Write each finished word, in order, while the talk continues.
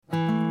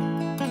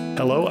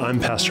Hello, I'm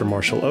Pastor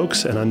Marshall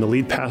Oaks, and I'm the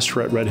lead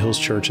pastor at Red Hills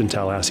Church in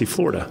Tallahassee,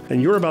 Florida.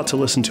 And you're about to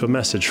listen to a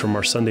message from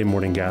our Sunday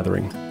morning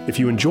gathering. If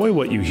you enjoy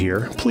what you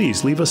hear,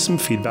 please leave us some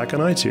feedback on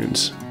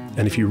iTunes.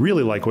 And if you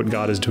really like what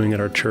God is doing at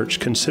our church,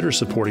 consider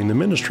supporting the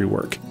ministry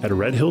work at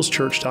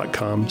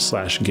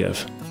redhillschurch.com/give.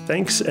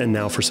 Thanks, and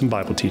now for some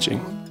Bible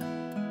teaching.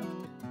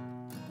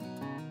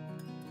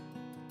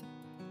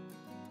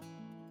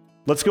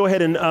 Let's go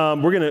ahead and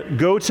we're going to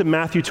go to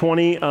Matthew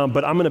 20,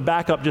 but I'm going to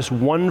back up just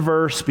one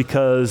verse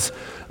because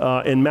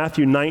in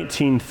Matthew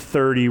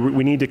 19:30,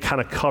 we need to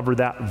kind of cover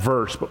that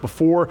verse. But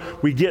before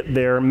we get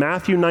there,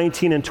 Matthew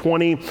 19 and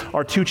 20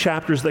 are two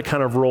chapters that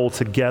kind of roll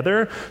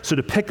together. So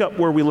to pick up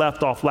where we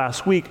left off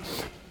last week,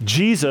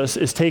 Jesus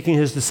is taking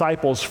his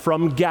disciples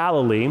from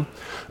Galilee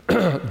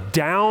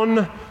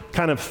down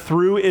kind of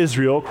through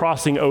Israel,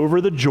 crossing over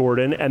the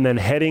Jordan, and then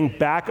heading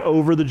back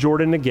over the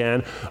Jordan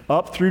again,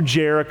 up through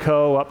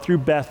Jericho, up through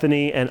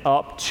Bethany, and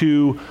up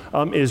to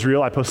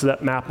Israel. I posted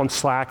that map on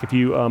Slack if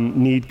you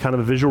need kind of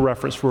a visual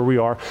reference for where we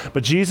are.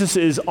 But Jesus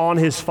is on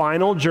his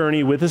final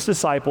journey with his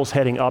disciples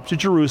heading up to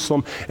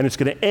Jerusalem, and it's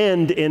going to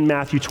end in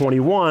Matthew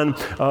 21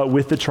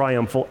 with the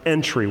triumphal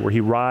entry, where he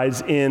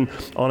rides in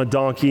on a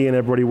donkey and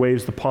everybody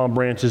waves the palm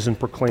branches and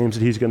proclaims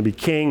that he's going to be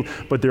king,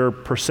 but their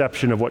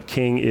perception of what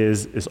king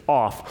is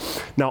off.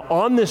 Now,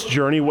 on this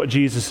journey, what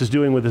Jesus is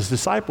doing with his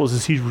disciples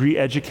is he's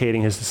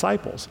re-educating his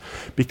disciples,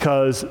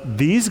 because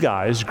these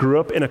guys grew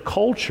up in a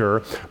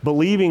culture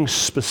believing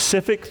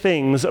specific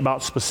things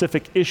about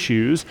specific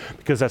issues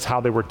because that's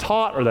how they were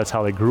taught, or that's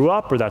how they grew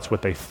up, or that's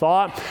what they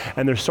thought.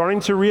 And they're starting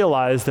to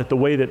realize that the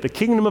way that the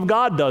kingdom of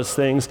God does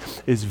things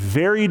is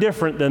very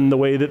different than the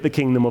way that the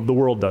kingdom of the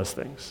world does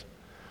things.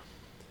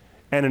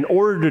 And in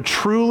order to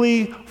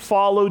truly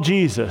follow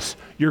Jesus,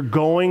 you're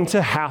going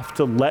to have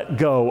to let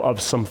go of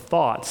some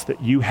thoughts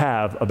that you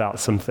have about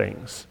some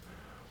things.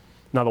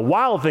 Now, the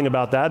wild thing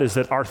about that is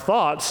that our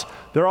thoughts,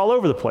 they're all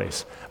over the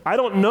place. I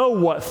don't know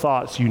what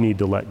thoughts you need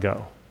to let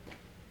go,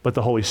 but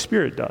the Holy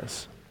Spirit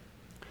does.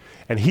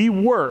 And he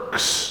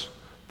works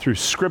through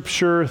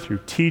scripture, through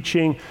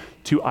teaching,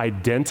 to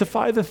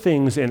identify the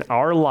things in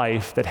our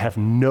life that have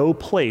no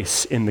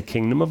place in the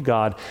kingdom of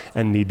God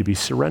and need to be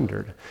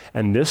surrendered.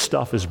 And this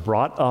stuff is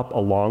brought up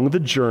along the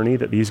journey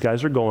that these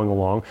guys are going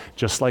along,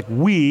 just like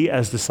we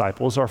as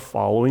disciples are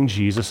following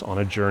Jesus on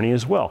a journey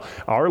as well.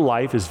 Our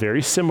life is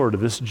very similar to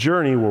this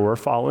journey where we're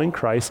following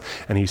Christ,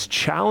 and he's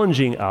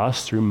challenging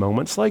us through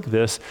moments like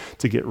this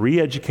to get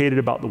re-educated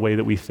about the way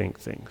that we think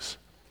things.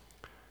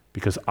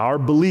 Because our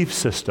belief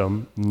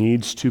system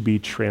needs to be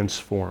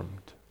transformed.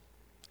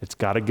 It's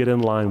got to get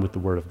in line with the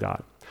Word of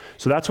God.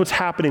 So that's what's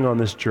happening on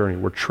this journey.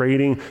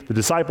 The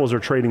disciples are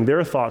trading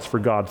their thoughts for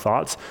God's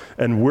thoughts,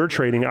 and we're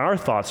trading our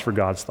thoughts for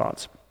God's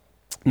thoughts.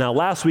 Now,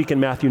 last week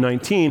in Matthew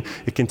 19,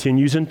 it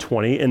continues in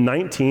 20. In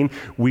 19,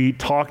 we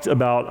talked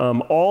about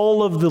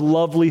all of the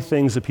lovely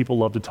things that people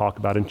love to talk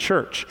about in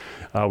church.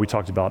 We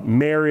talked about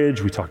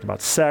marriage, we talked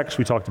about sex,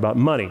 we talked about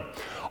money.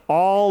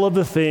 All of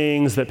the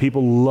things that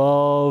people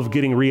love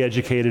getting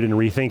re-educated and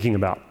rethinking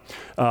about.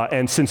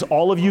 And since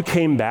all of you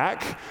came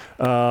back,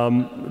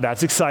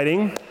 that's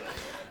exciting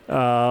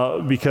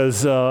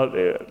because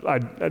it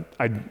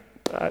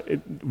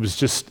was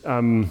just,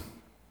 I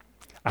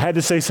had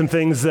to say some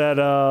things that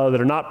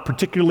are not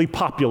particularly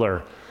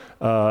popular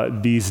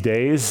these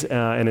days,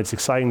 and it's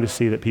exciting to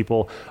see that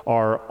people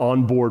are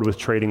on board with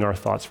trading our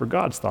thoughts for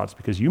God's thoughts,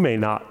 because you may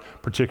not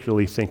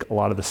particularly think a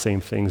lot of the same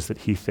things that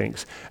he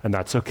thinks, and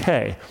that's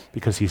okay,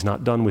 because he's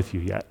not done with you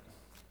yet.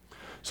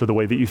 So the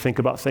way that you think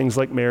about things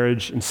like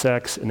marriage and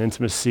sex and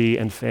intimacy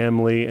and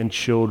family and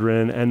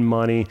children and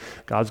money,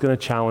 God's going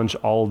to challenge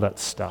all of that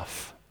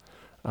stuff,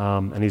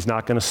 and he's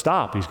not going to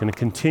stop. He's going to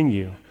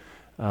continue,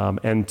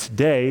 and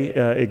today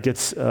it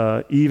gets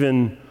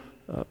even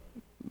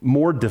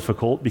more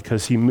difficult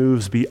because he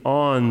moves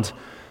beyond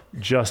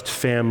just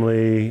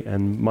family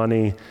and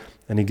money,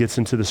 and he gets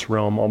into this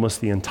realm.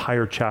 Almost the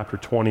entire chapter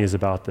 20 is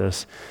about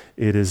this.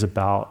 It is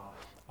about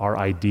our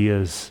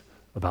ideas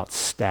about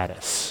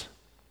status.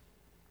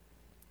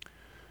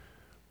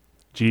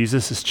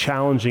 Jesus is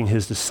challenging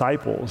his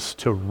disciples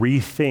to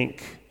rethink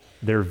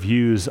their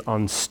views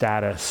on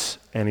status,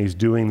 and he's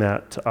doing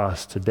that to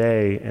us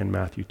today in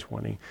Matthew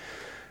 20.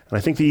 And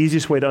I think the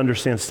easiest way to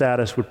understand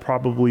status would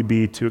probably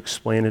be to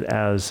explain it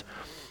as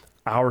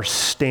our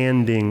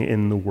standing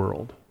in the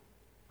world.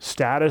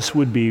 Status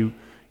would be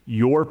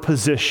your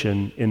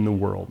position in the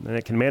world. And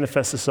it can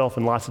manifest itself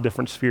in lots of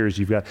different spheres.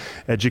 You've got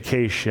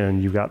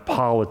education, you've got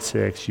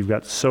politics, you've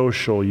got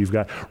social, you've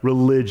got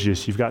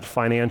religious, you've got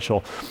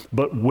financial.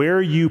 But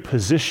where you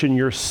position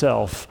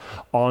yourself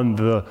on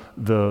the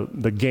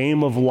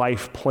game of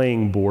life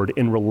playing board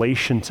in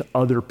relation to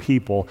other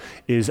people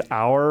is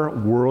our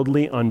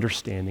worldly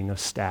understanding of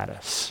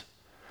status.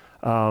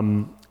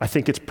 I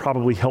think it's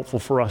probably helpful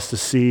for us to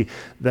see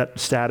that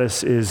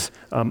status is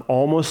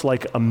almost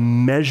like a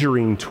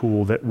measuring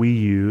tool that we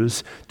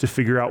use to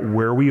figure out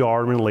where we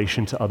are in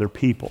relation to other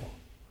people.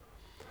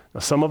 Now,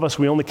 some of us,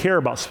 we only care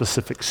about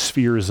specific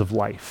spheres of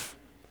life.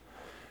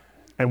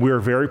 And we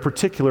are very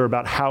particular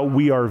about how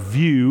we are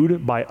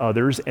viewed by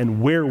others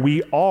and where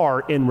we are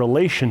in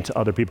relation to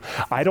other people.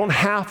 I don't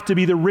have to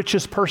be the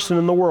richest person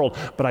in the world,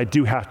 but I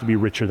do have to be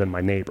richer than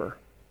my neighbor.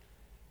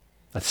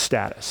 That's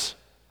status.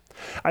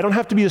 I don't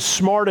have to be the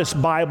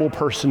smartest Bible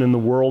person in the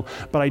world,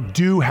 but I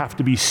do have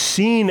to be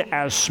seen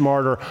as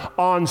smarter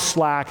on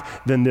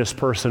Slack than this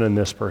person and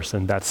this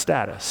person. That's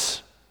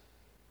status.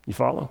 You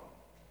follow?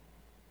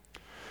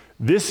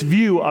 This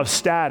view of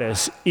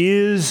status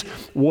is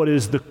what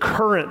is the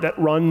current that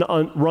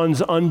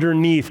runs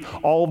underneath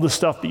all of the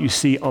stuff that you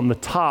see on the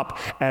top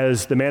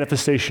as the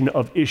manifestation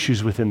of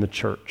issues within the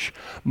church.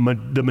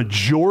 The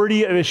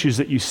majority of issues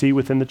that you see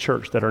within the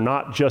church that are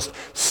not just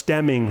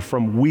stemming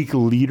from weak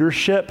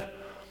leadership,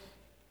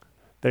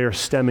 they are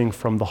stemming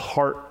from the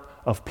heart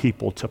of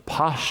people to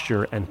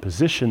posture and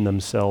position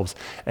themselves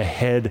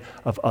ahead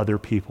of other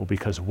people,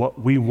 because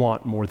what we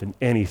want more than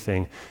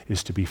anything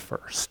is to be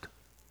first.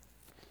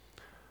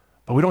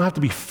 But we don't have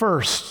to be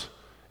first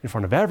in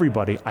front of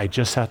everybody. I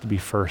just have to be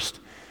first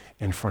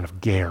in front of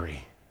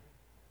Gary,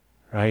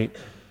 right?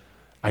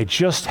 I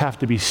just have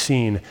to be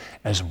seen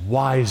as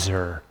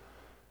wiser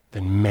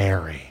than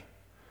Mary.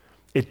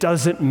 It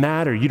doesn't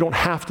matter. You don't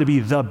have to be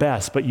the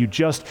best, but you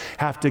just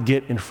have to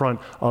get in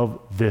front of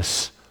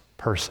this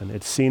person.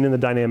 It's seen in the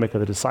dynamic of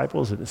the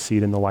disciples, and it's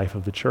seen in the life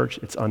of the church.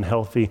 It's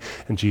unhealthy,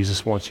 and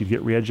Jesus wants you to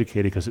get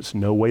re-educated because it's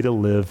no way to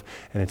live,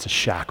 and it's a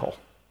shackle.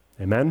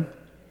 Amen?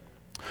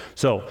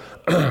 So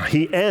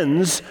he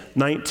ends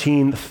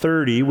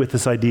 1930 with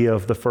this idea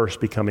of the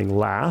first becoming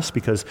last,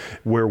 because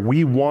where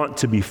we want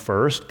to be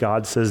first,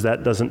 God says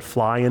that doesn't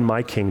fly in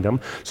my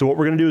kingdom. So what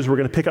we're going to do is we're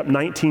going to pick up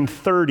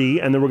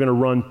 1930, and then we're going to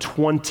run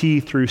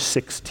 20 through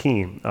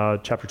 16,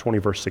 chapter 20,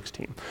 verse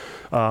 16.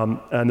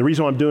 And the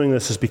reason why I'm doing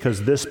this is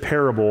because this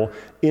parable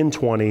in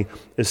 20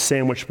 is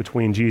sandwiched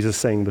between Jesus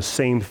saying the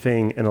same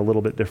thing in a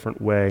little bit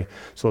different way.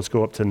 So let's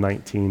go up to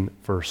 19,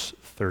 verse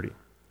 30.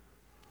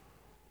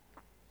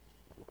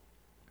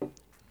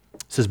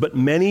 It says, but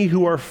many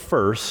who are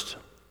first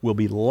will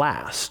be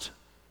last,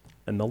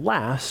 and the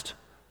last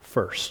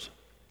first.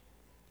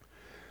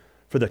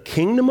 For the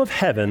kingdom of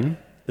heaven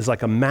is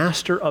like a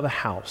master of a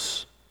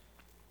house.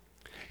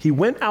 He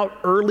went out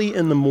early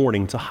in the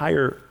morning to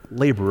hire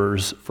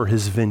laborers for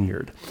his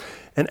vineyard.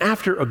 And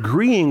after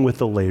agreeing with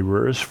the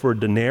laborers for a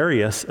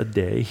denarius a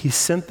day, he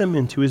sent them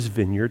into his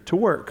vineyard to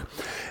work.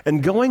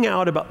 And going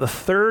out about the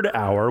third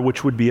hour,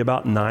 which would be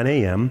about 9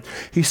 a.m.,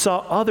 he saw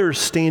others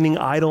standing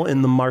idle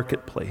in the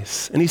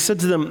marketplace. And he said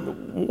to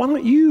them, why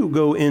don't you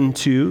go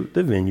into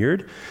the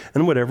vineyard,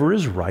 and whatever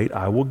is right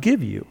I will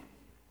give you.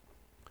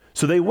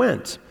 So they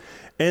went.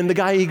 And the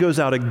guy, he goes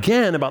out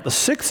again about the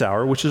 6th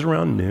hour, which is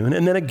around noon,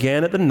 and then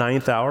again at the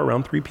 9th hour,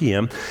 around 3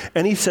 p.m.,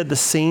 and he said the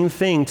same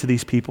thing to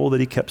these people that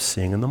he kept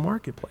seeing in the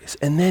marketplace.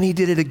 And then he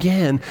did it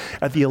again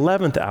at the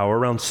 11th hour,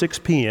 around 6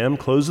 p.m.,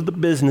 close of the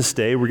business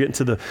day. We're getting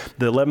to the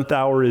 11th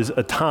hour is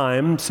a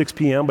time, 6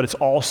 p.m., but it's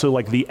also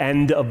like the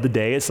end of the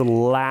day. It's the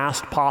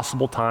last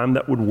possible time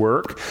that would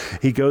work.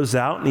 He goes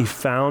out and he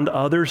found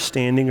others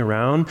standing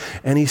around,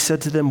 and he said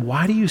to them,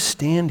 why do you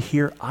stand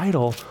here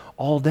idle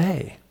all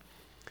day?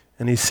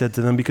 And he said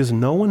to them, because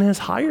no one has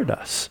hired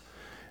us.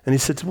 And he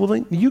said to them, well,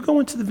 then you go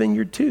into the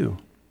vineyard too.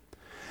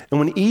 And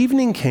when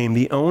evening came,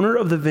 the owner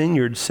of the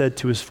vineyard said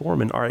to his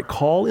foreman, all right,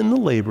 call in the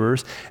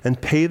laborers and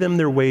pay them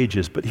their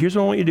wages. But here's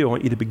what I want you to do. I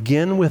want you to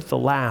begin with the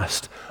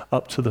last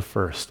up to the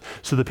first.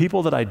 So the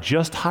people that I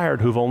just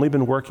hired who've only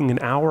been working an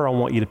hour, I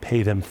want you to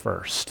pay them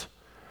first.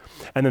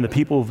 And then the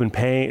people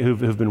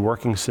who've been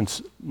working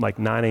since like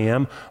 9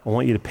 a.m., I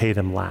want you to pay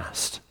them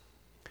last.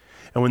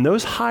 And when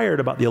those hired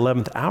about the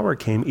 11th hour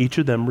came, each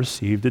of them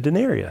received a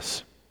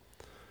denarius.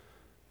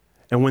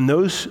 And when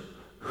those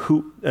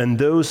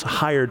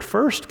hired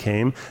first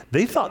came,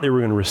 they thought they were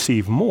going to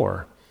receive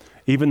more.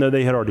 Even though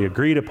they had already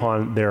agreed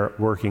upon their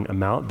working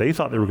amount, they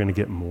thought they were going to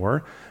get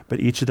more,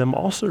 but each of them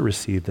also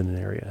received a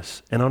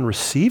denarius. And on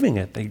receiving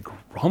it, they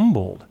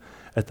grumbled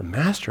at the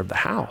master of the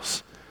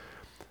house,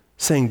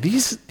 saying,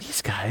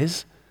 these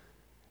guys,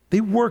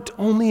 they worked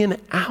only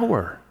an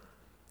hour.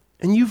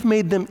 And you've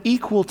made them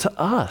equal to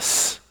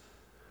us,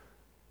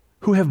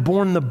 who have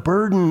borne the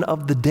burden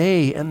of the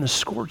day and the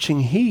scorching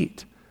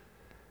heat.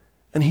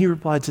 And he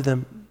replied to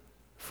them,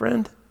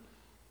 friend,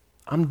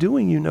 I'm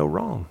doing you no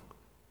wrong.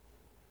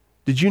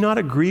 Did you not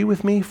agree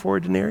with me for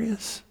a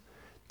denarius?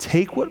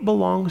 Take what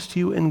belongs to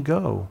you and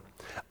go.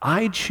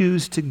 I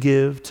choose to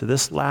give to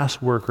this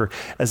last worker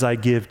as I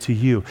give to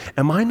you.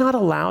 Am I not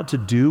allowed to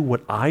do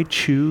what I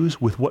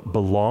choose with what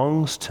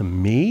belongs to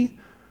me?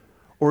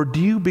 Or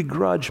do you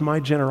begrudge my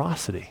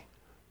generosity?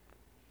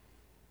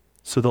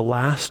 So the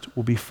last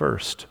will be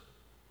first,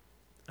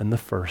 and the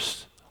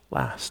first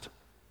last.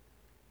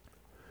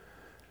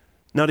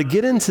 Now, to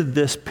get into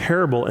this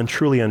parable and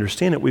truly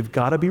understand it, we've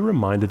got to be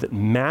reminded that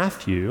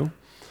Matthew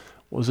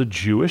was a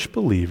Jewish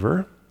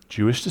believer,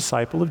 Jewish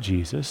disciple of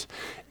Jesus,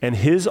 and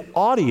his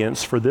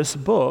audience for this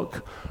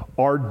book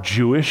are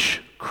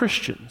Jewish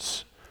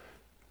Christians.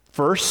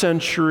 First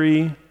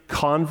century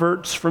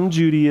converts from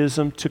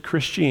Judaism to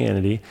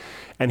Christianity,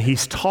 and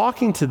he's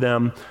talking to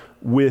them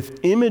with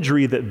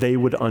imagery that they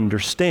would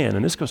understand.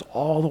 And this goes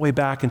all the way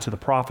back into the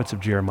prophets of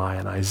Jeremiah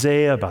and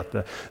Isaiah about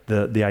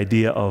the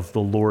idea of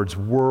the Lord's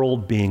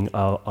world being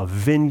a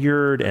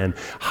vineyard and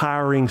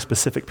hiring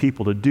specific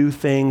people to do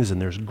things.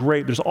 And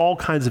there's all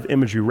kinds of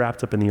imagery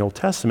wrapped up in the Old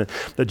Testament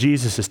that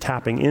Jesus is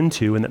tapping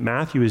into and that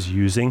Matthew is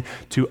using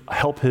to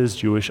help his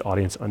Jewish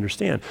audience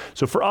understand.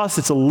 So for us,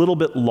 it's a little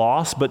bit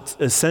lost, but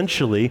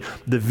essentially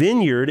the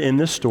vineyard in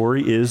this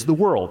story is the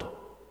world.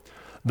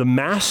 The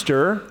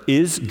master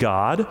is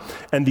God,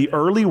 and the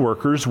early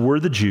workers were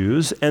the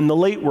Jews, and the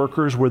late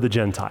workers were the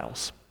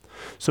Gentiles.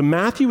 So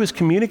Matthew is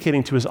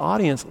communicating to his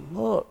audience,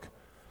 look,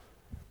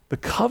 the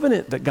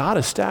covenant that God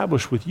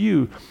established with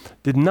you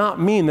did not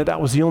mean that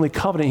that was the only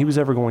covenant he was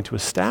ever going to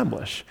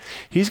establish.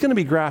 He's going to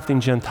be grafting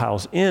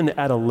Gentiles in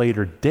at a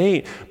later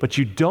date, but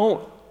you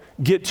don't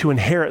get to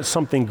inherit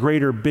something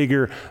greater,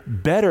 bigger,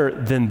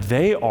 better than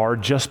they are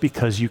just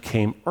because you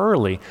came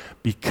early,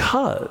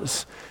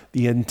 because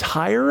the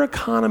entire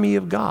economy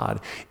of God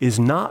is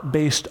not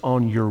based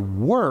on your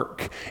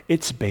work,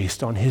 it's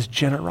based on his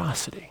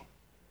generosity.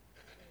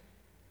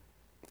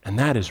 And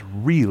that is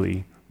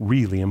really,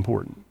 really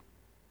important.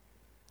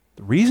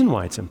 The reason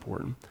why it's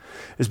important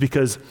is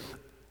because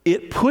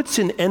it puts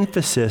an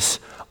emphasis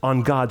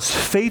on God's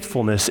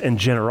faithfulness and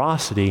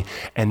generosity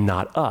and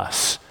not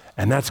us.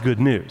 And that's good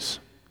news.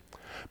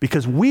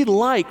 Because we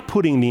like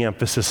putting the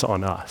emphasis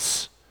on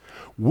us.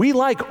 We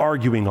like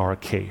arguing our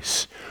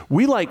case.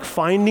 We like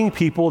finding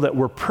people that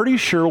we're pretty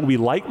sure will be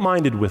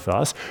like-minded with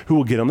us, who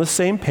will get on the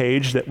same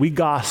page, that we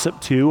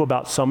gossip to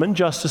about some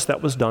injustice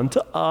that was done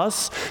to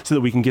us, so that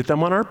we can get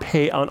them on our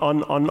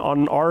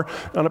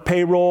on a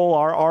payroll,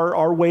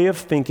 our way of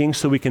thinking,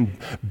 so we can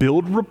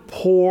build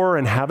rapport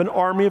and have an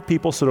army of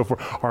people, so that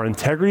if our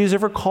integrity is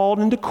ever called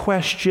into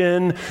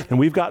question, and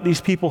we've got these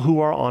people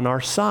who are on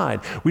our side.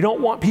 We don't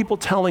want people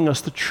telling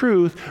us the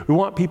truth. We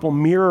want people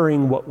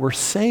mirroring what we're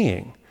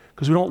saying,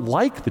 because we don't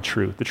like the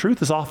truth. The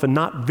truth is often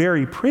not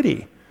very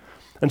pretty.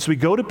 And so we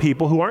go to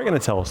people who aren't going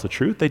to tell us the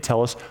truth. They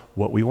tell us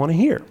what we want to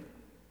hear.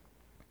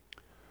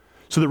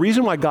 So the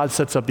reason why God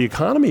sets up the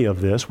economy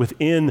of this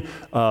within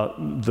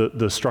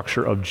the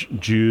structure of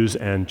Jews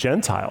and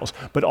Gentiles,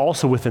 but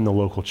also within the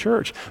local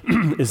church,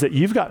 is that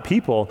you've got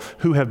people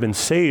who have been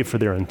saved for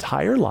their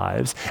entire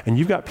lives, and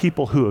you've got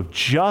people who have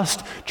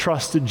just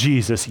trusted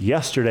Jesus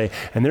yesterday,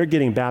 and they're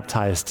getting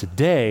baptized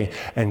today,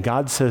 and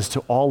God says to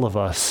all of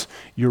us,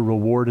 your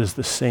reward is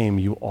the same.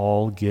 You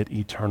all get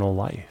eternal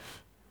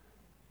life.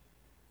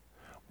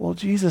 Well,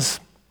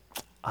 Jesus,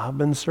 I've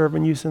been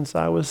serving you since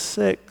I was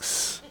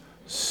 6.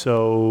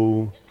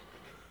 So,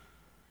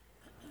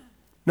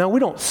 now we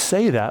don't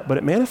say that, but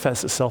it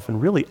manifests itself in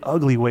really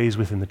ugly ways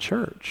within the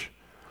church.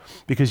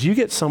 Because you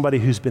get somebody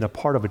who's been a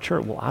part of a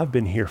church, well, I've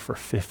been here for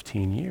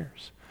 15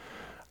 years.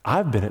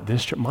 I've been at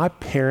this church. My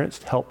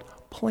parents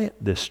helped plant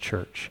this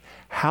church.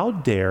 How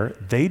dare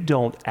they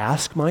don't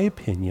ask my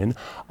opinion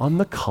on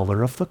the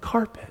color of the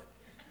carpet?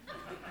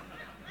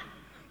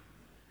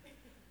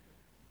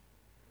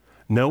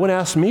 No one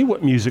asked me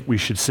what music we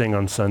should sing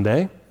on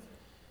Sunday.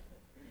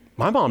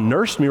 My mom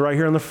nursed me right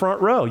here in the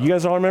front row. You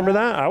guys all remember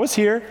that? I was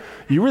here.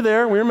 You were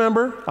there. We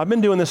remember. I've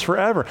been doing this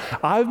forever.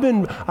 I've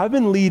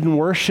been leading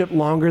worship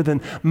longer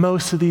than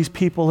most of these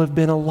people have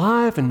been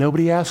alive, and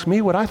nobody asked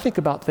me what I think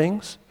about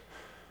things.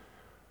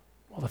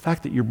 Well, the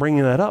fact that you're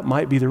bringing that up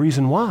might be the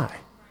reason why.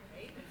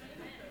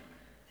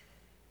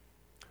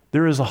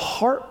 There is a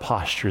heart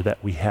posture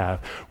that we have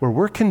where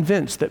we're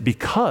convinced that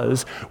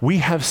because we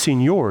have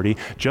seniority,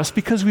 just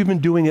because we've been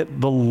doing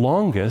it the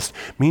longest,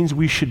 means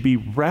we should be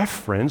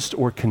referenced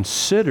or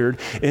considered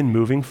in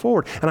moving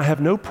forward. And I have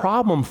no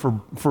problem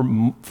for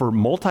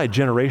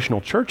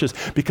multi-generational churches,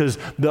 because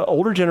the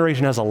older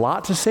generation has a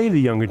lot to say to the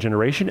younger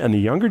generation, and the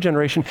younger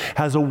generation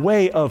has a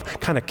way of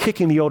kind of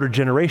kicking the older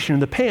generation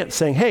in the pants,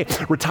 saying, hey,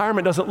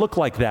 retirement doesn't look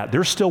like that.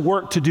 There's still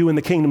work to do in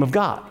the kingdom of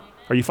God.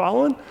 Are you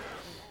following?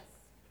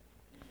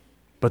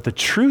 But the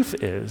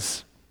truth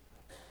is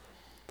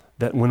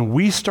that when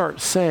we start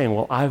saying,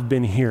 well, I've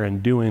been here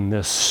and doing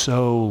this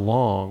so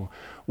long,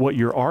 what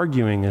you're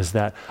arguing is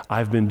that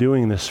I've been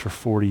doing this for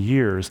 40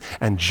 years,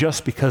 and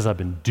just because I've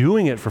been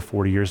doing it for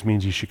 40 years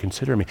means you should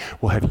consider me.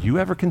 Well, have you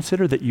ever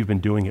considered that you've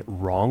been doing it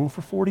wrong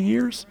for 40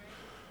 years?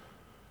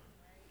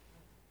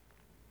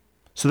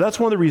 So that's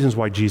one of the reasons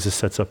why Jesus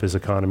sets up his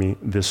economy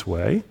this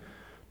way,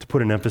 to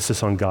put an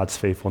emphasis on God's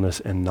faithfulness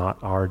and not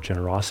our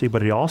generosity,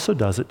 but he also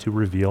does it to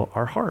reveal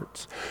our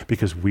hearts,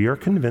 because we are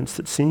convinced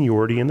that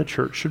seniority in the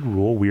church should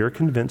rule. We are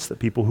convinced that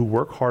people who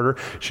work harder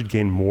should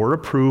gain more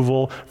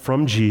approval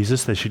from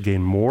Jesus. They should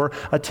gain more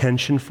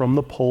attention from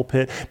the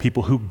pulpit.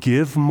 People who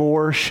give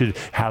more should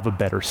have a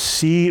better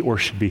seat, or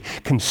should be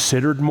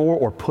considered more,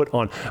 or put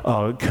on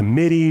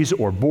committees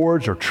or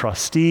boards or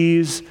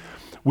trustees.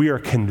 We are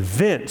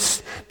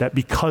convinced that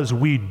because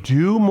we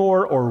do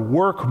more or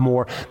work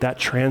more, that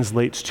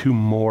translates to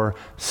more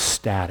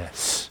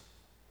status.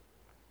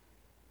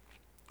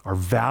 Our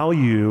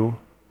value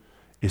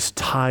is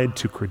tied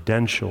to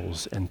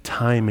credentials and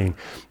timing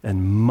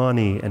and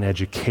money and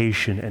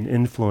education and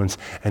influence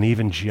and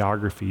even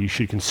geography. You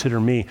should consider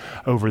me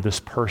over this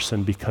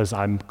person because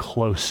I'm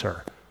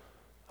closer.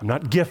 I'm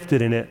not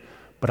gifted in it,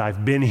 but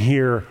I've been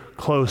here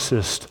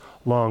closest,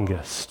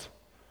 longest.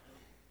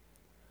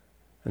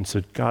 And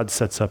so God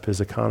sets up his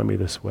economy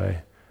this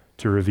way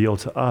to reveal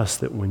to us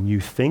that when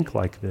you think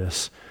like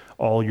this,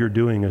 all you're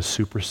doing is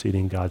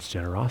superseding God's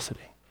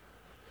generosity.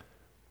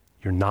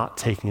 You're not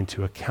taking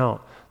into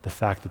account the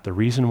fact that the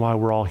reason why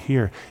we're all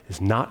here is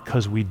not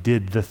because we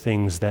did the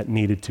things that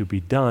needed to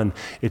be done.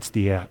 It's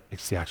the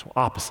actual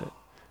opposite.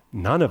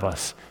 None of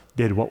us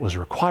did what was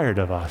required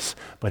of us,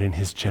 but in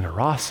his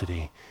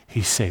generosity,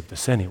 he saved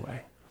us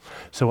anyway.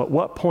 So at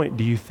what point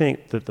do you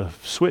think that the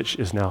switch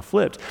is now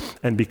flipped?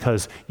 And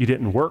because you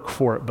didn't work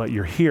for it, but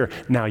you're here,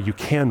 now you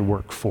can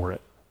work for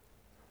it?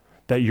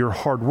 That your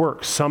hard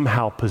work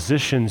somehow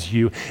positions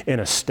you in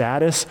a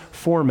status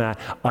format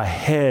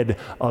ahead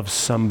of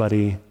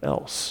somebody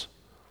else.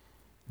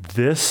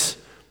 This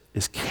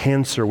is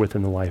cancer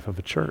within the life of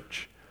a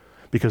church.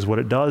 Because what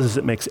it does is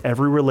it makes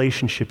every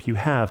relationship you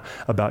have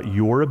about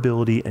your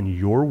ability and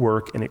your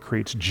work, and it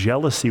creates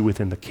jealousy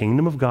within the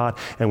kingdom of God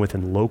and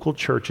within local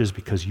churches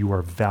because you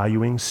are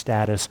valuing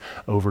status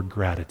over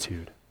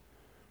gratitude.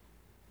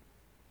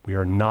 We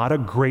are not a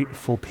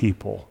grateful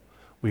people.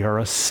 We are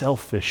a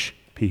selfish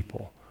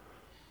people.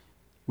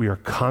 We are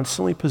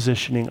constantly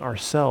positioning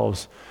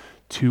ourselves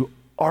to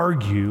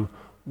argue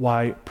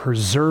why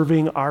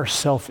preserving our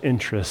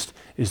self-interest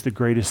is the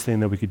greatest thing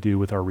that we could do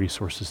with our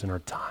resources and our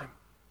time.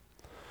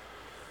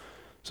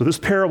 So this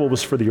parable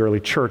was for the early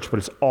church, but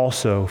it's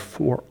also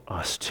for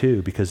us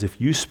too, because if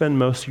you spend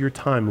most of your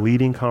time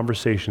leading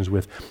conversations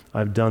with,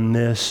 I've done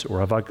this,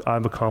 or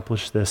I've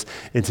accomplished this,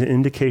 it's an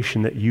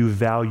indication that you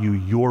value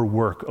your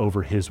work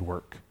over his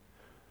work.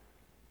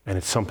 And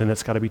it's something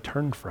that's got to be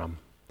turned from.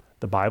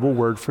 The Bible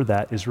word for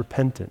that is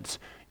repentance.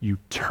 You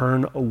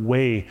turn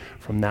away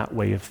from that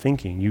way of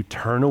thinking. You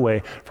turn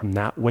away from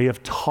that way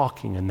of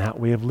talking and that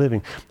way of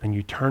living, and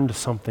you turn to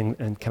something,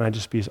 and can I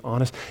just be as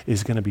honest,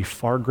 is going to be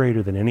far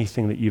greater than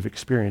anything that you've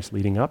experienced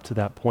leading up to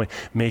that point,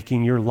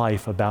 making your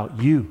life about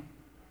you.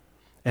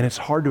 And it's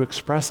hard to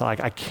express.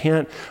 Like, I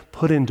can't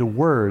put into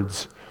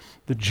words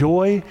the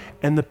joy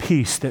and the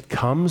peace that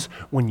comes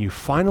when you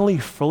finally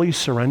fully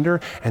surrender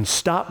and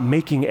stop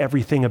making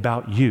everything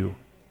about you.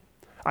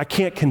 I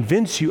can't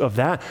convince you of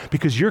that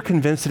because you're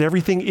convinced that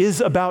everything is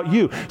about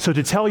you. So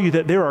to tell you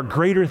that there are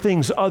greater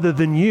things other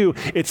than you,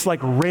 it's like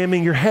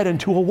ramming your head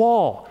into a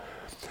wall.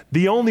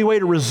 The only way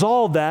to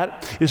resolve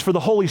that is for the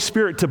Holy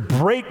Spirit to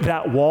break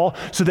that wall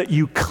so that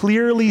you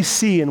clearly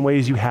see in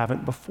ways you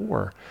haven't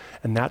before.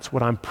 And that's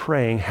what I'm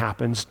praying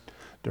happens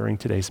during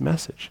today's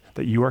message,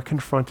 that you are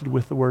confronted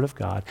with the Word of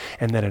God,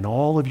 and that in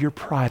all of your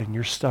pride and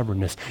your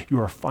stubbornness, you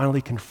are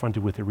finally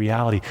confronted with the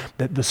reality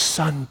that the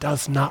sun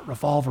does not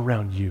revolve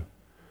around you.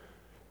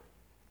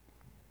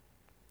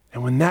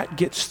 And when that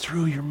gets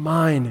through your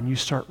mind and you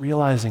start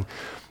realizing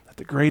that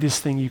the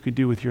greatest thing you could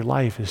do with your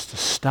life is to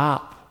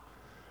stop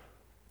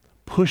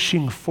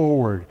pushing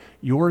forward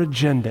your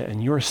agenda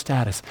and your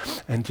status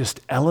and just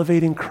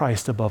elevating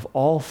Christ above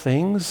all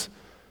things,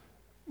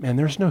 man,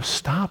 there's no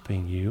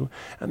stopping you,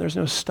 and there's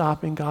no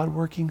stopping God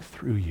working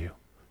through you.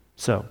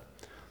 So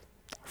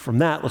from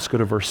that, let's go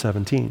to verse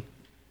 17.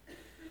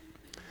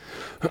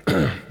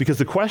 Because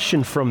the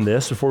question from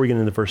this, before we get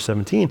into verse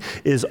 17,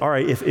 is, all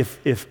right,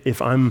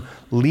 if I'm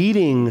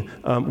leading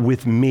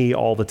with me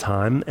all the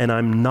time and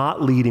I'm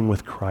not leading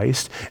with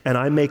Christ and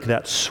I make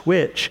that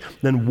switch,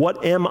 then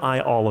what am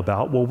I all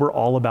about? Well, we're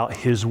all about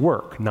his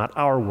work, not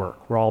our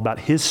work. We're all about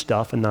his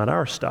stuff and not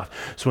our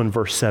stuff. So in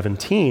verse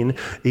 17,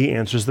 he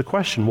answers the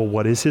question, well,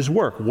 what is his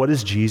work? What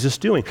is Jesus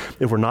doing?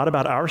 If we're not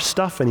about our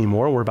stuff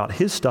anymore, we're about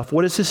his stuff,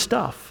 what is his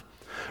stuff?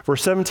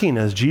 Verse 17,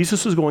 as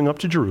Jesus was going up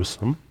to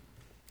Jerusalem,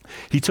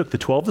 he took the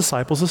 12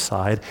 disciples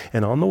aside,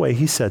 and on the way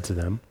he said to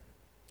them,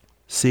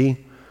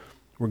 see,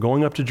 we're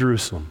going up to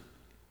Jerusalem,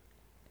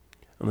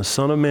 and the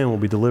Son of Man will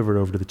be delivered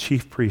over to the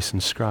chief priests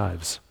and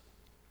scribes,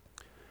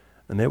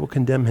 and they will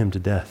condemn him to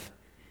death.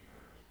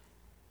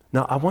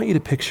 Now, I want you to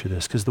picture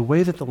this, because the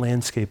way that the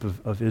landscape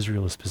of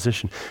Israel is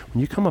positioned,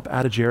 when you come up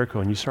out of Jericho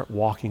and you start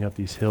walking up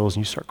these hills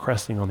and you start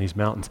cresting on these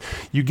mountains,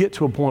 you get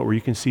to a point where you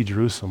can see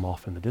Jerusalem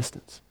off in the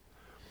distance.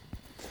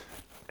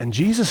 And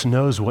Jesus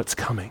knows what's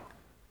coming.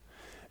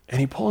 And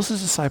he pulls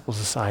his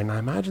disciples aside, and I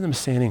imagine them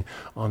standing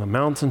on a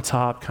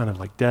mountaintop, kind of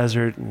like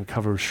desert and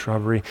covered with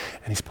shrubbery,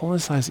 and he's pulling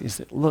aside, he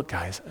said, look,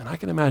 guys, and I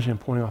can imagine him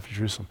pointing off to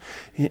Jerusalem.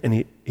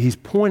 He's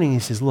pointing, he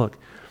says, look,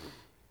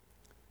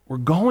 we're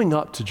going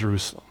up to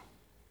Jerusalem.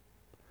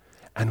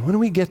 And when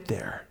we get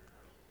there,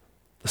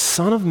 the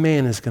Son of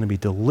Man is going to be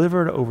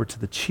delivered over to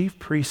the chief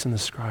priests and the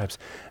scribes,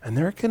 and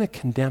they're going to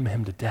condemn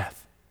him to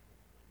death.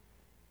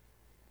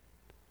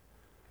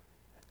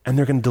 And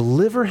they're going to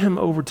deliver him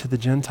over to the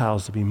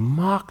Gentiles to be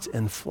mocked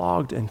and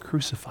flogged and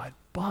crucified.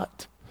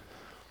 But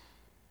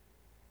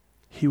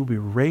he will be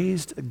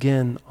raised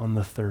again on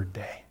the third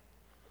day.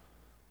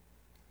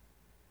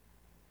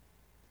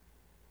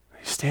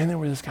 He's standing there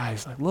with this guy.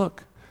 He's like,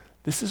 look,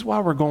 This is why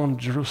we're going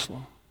to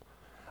Jerusalem.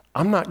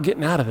 I'm not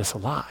getting out of this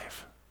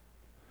alive.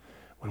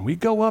 When we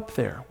go up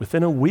there,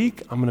 within a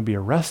week, I'm going to be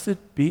arrested,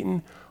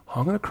 beaten,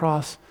 hung on a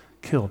cross,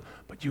 killed.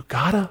 But you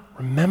got to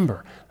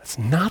remember, that's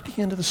not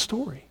the end of the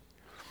story.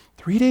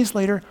 3 days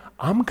later,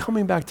 I'm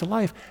coming back to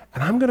life,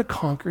 and I'm going to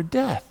conquer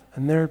death.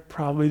 And they're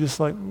probably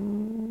just like,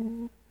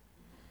 I'm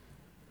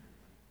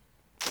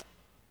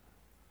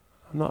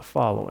not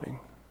following.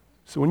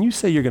 So when you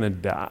say you're going to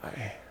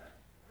die,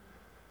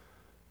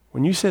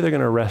 when you say they're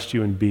going to arrest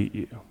you and beat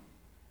you,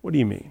 what do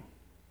you mean?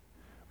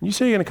 When you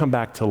say you're going to come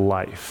back to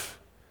life,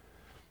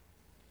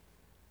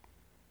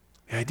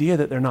 the idea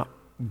that they're not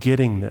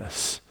getting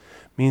this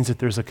means that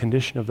there's a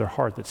condition of their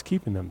heart that's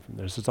keeping them from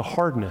this. There's a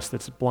hardness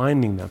that's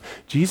blinding them.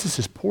 Jesus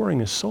is pouring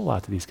his soul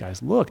out to these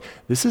guys. Look,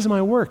 this is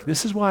my work.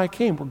 This is why I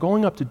came. We're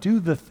going up to do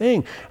the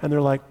thing. And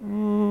they're like,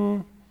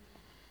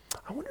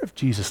 I wonder if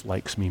Jesus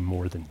likes me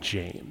more than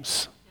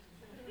James.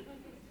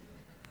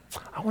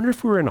 I wonder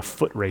if we were in a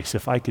foot race,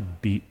 if I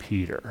could beat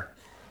Peter.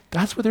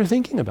 That's what they're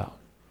thinking about.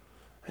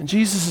 And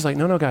Jesus is like,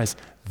 no, guys,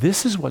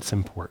 this is what's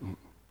important.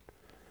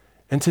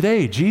 And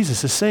today,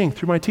 Jesus is saying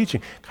through my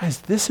teaching,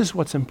 guys, this is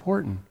what's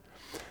important.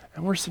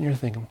 And we're sitting here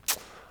thinking,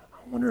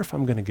 I wonder if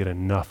I'm going to get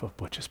enough of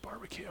Butch's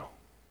barbecue.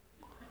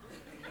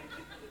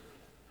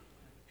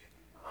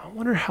 I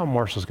wonder how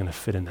Marshall's going to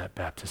fit in that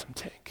baptism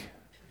tank.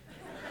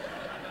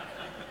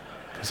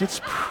 Because it's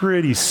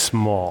pretty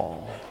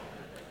small.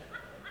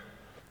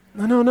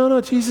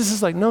 No. Jesus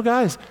is like, no,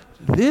 guys,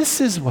 this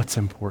is what's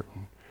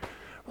important.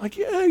 We're like,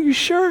 yeah, are you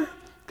sure?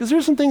 Because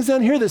there's some things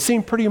down here that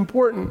seem pretty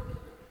important.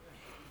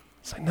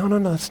 It's like, no,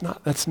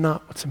 that's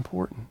not what's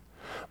important.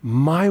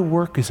 My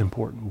work is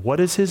important. What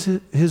is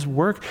his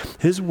work?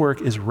 His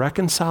work is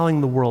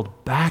reconciling the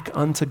world back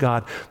unto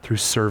God through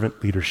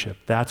servant leadership.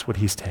 That's what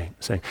he's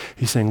saying.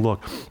 He's saying,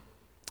 look,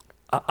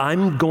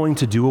 I'm going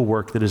to do a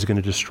work that is going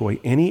to destroy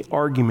any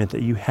argument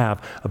that you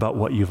have about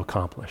what you've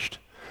accomplished.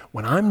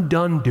 When I'm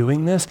done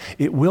doing this,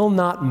 it will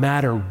not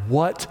matter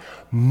what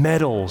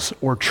medals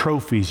or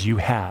trophies you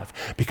have,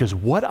 because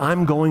what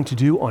I'm going to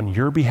do on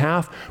your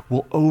behalf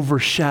will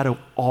overshadow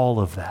all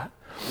of that.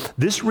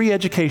 This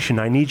re-education,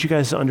 I need you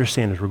guys to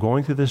understand as we're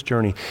going through this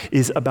journey,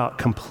 is about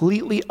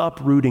completely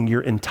uprooting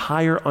your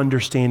entire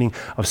understanding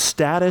of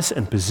status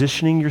and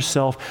positioning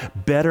yourself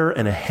better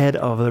and ahead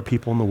of other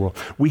people in the world.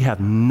 We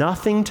have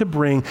nothing to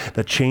bring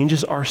that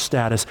changes our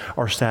status.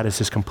 Our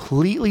status is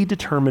completely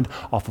determined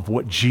off of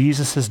what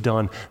Jesus has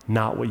done,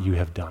 not what you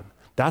have done.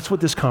 That's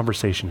what this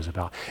conversation is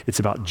about. It's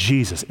about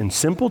Jesus. In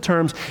simple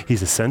terms,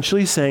 he's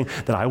essentially saying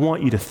that I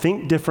want you to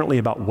think differently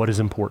about what is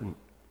important.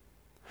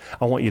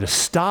 I want you to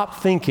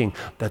stop thinking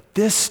that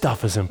this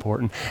stuff is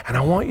important, and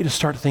I want you to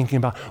start thinking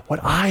about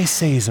what I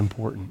say is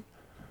important.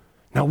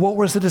 Now, what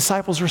was the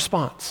disciples'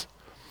 response?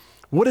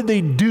 What did they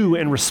do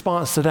in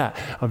response to that?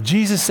 Of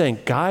Jesus saying,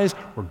 guys,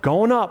 we're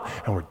going up,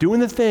 and we're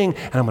doing the thing,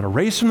 and I'm going to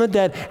raise from the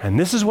dead, and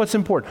this is what's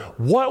important.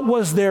 What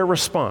was their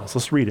response?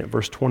 Let's read it,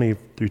 verse 20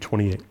 through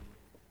 28.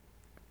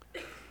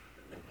 It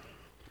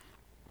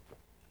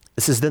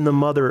says, then the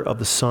mother of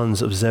the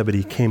sons of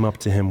Zebedee came up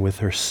to him with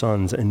her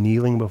sons, and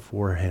kneeling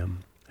before him,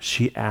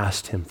 she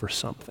asked him for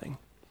something.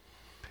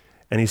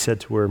 And he said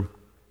to her,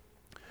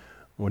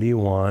 what do you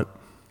want?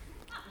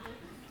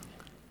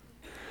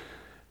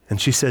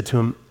 And she said to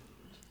him,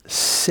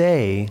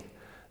 say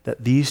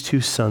that these two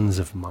sons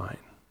of mine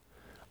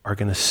are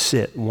going to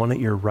sit, one at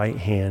your right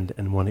hand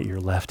and one at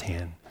your left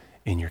hand,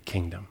 in your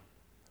kingdom.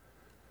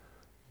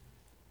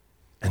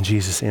 And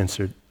Jesus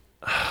answered,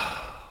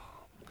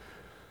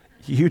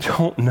 you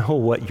don't know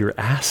what you're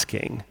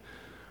asking.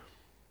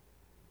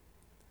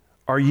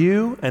 Are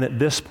you, and at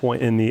this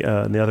point in the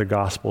other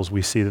Gospels,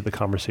 we see that the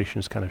conversation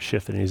is kind of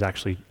shifted, and he's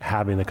actually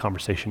having the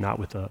conversation not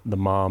with the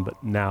mom,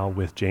 but now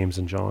with James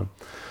and John.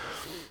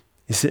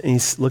 He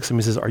looks at him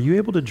and says, are you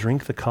able to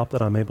drink the cup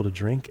that I'm able to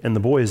drink? And the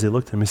boys, they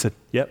looked at him and said,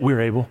 yeah, we're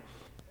able.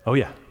 Oh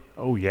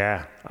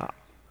yeah,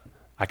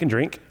 I can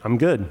drink. I'm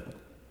good.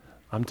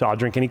 I'll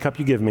drink any cup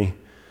you give me.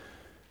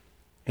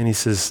 And he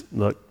says,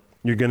 look,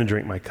 you're going to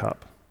drink my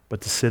cup,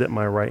 but to sit at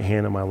my right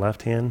hand and my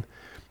left hand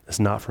is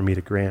not for me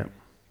to grant,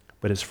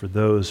 but it's for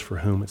those for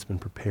whom it's been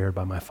prepared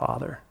by my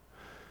Father.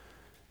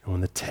 And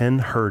when the 10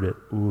 heard it,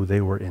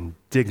 they were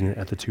indignant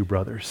at the two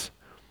brothers.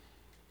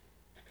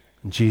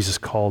 And Jesus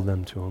called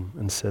them to him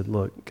and said,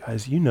 look,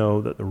 guys, you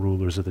know that the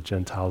rulers of the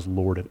Gentiles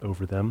lord it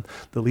over them.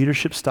 The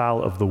leadership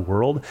style of the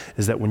world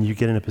is that when you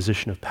get in a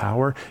position of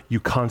power, you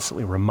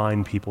constantly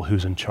remind people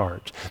who's in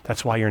charge.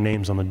 That's why your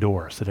name's on the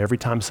door, so that every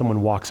time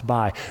someone walks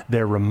by,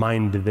 they're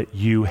reminded that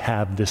you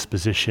have this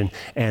position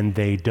and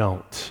they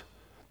don't.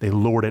 They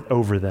lord it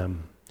over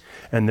them.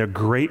 And their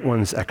great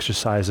ones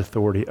exercise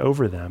authority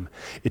over them.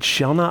 It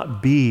shall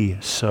not be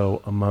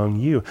so among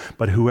you,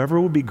 but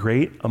whoever would be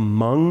great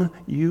among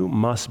you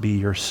must be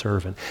your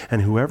servant,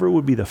 and whoever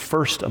would be the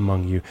first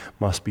among you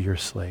must be your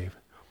slave.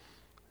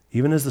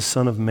 Even as the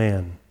Son of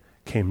Man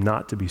came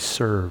not to be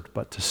served,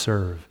 but to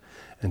serve,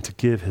 and to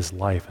give his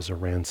life as a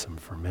ransom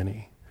for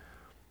many.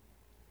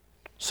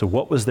 So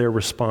what was their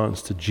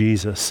response to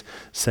Jesus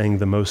saying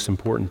the most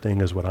important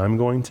thing is what I'm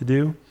going to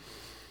do?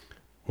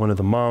 one of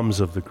the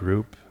moms of the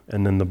group,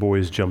 and then the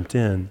boys jumped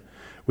in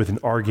with an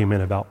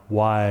argument about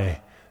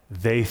why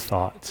they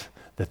thought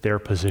that their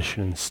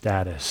position and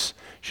status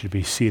should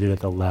be seated at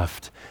the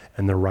left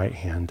and the right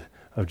hand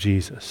of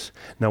Jesus.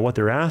 Now, what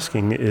they're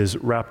asking is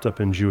wrapped up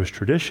in Jewish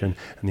tradition,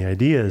 and the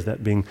idea is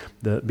that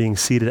being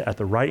seated at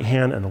the right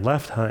hand and the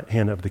left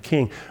hand of the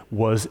king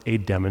was a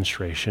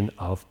demonstration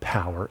of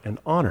power and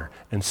honor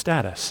and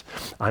status.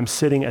 I'm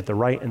sitting at the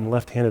right and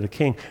left hand of the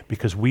king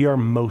because we are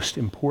most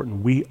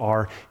important. We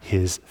are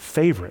his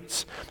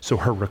favorites. So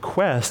her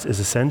request is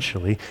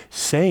essentially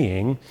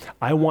saying,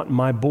 I want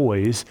my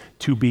boys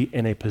to be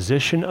in a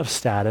position of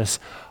status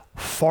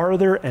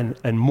farther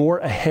and more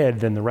ahead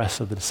than the rest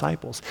of the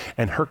disciples.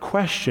 And her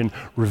question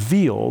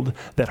revealed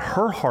that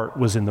her heart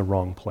was in the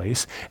wrong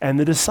place and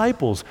the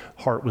disciples'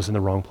 heart was in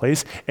the wrong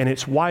place. And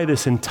it's why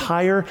this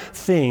entire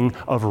thing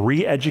of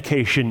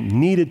re-education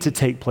needed to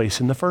take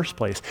place in the first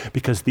place.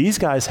 Because these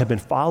guys have been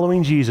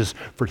following Jesus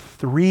for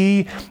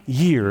 3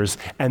 years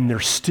and they're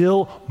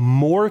still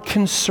more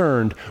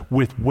concerned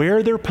with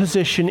where their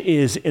position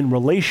is in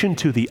relation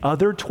to the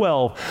other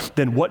 12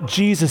 than what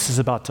Jesus is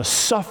about to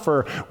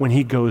suffer when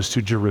he goes to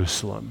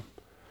Jerusalem.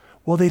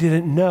 Well, they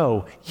didn't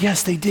know.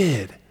 Yes, they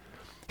did.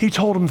 He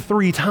told them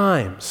 3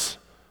 times,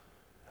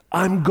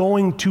 I'm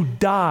going to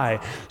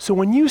die. So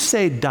when you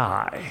say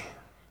die,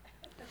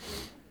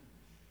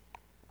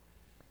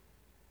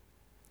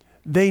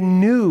 they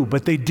knew,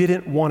 but they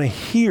didn't want to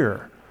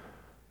hear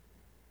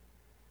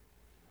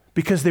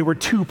because they were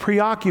too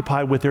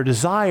preoccupied with their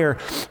desire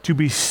to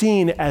be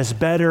seen as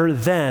better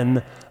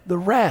than the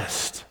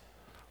rest.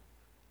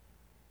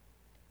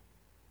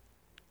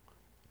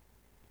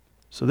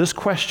 So this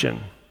question,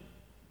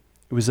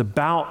 it was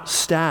about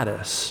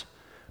status,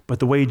 but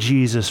the way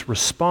Jesus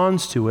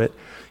responds to it,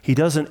 he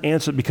doesn't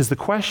answer it because the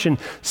question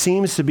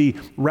seems to be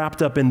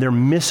wrapped up in their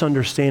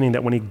misunderstanding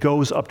that when he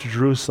goes up to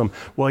Jerusalem,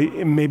 well,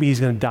 maybe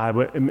he's going to die,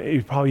 but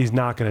probably he's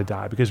not going to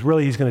die because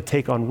really he's going to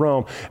take on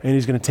Rome and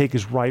he's going to take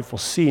his rightful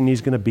seat and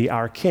he's going to be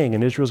our king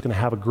and Israel's going to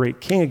have a great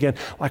king again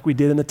like we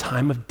did in the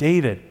time of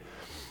David.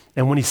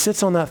 And when he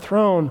sits on that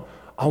throne,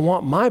 I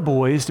want my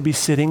boys to be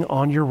sitting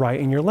on your right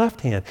and your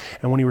left hand.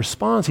 And when he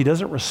responds, he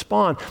doesn't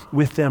respond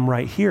with them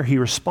right here. He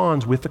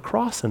responds with the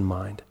cross in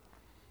mind.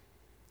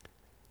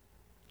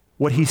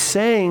 What he's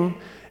saying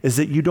is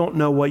that you don't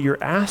know what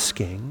you're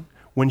asking.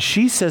 When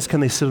she says, can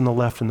they sit on the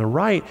left and the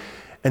right?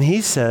 And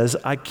he says,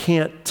 I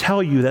can't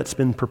tell you, that's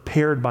been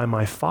prepared by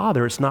my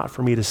Father. It's not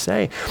for me to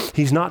say.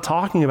 He's not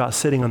talking about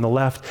sitting on the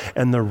left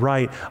and the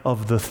right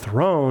of the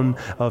throne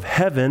of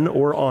heaven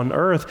or on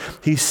earth.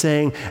 He's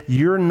saying,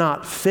 you're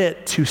not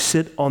fit to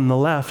sit on the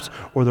left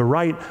or the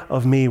right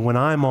of me when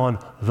I'm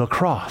on the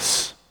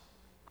cross.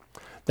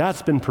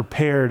 That's been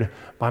prepared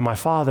by my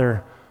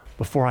Father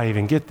before I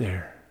even get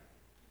there.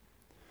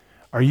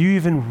 Are you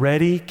even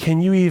ready? Can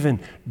you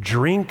even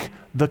drink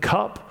the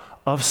cup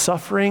of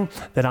suffering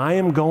that I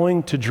am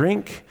going to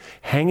drink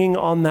hanging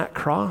on that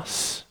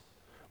cross?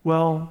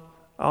 Well,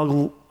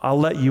 I'll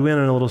let you in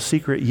on a little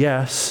secret.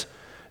 Yes,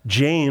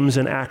 James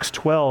in Acts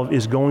 12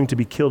 is going to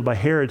be killed by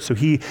Herod, so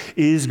he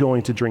is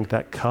going to drink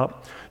that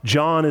cup.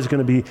 John is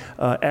going to be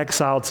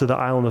exiled to the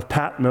island of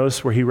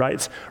Patmos where he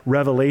writes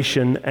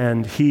Revelation,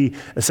 and he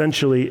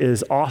essentially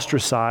is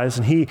ostracized,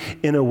 and he,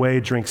 in a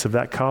way, drinks of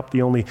that cup.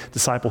 The only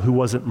disciple who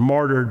wasn't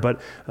martyred, but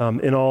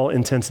in all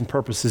intents and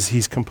purposes,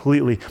 he's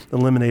completely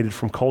eliminated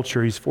from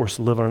culture. He's forced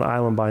to live on an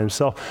island by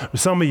himself. For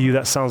some of you,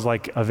 that sounds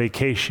like a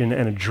vacation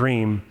and a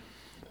dream.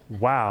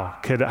 Wow,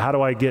 how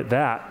do I get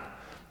that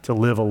to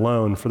live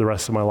alone for the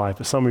rest of my life?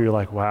 But some of you are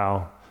like,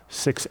 wow,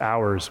 6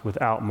 hours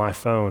without my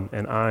phone,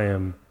 and I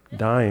am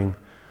dying.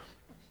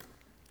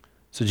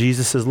 So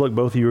Jesus says, look,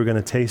 both of you are going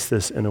to taste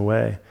this in a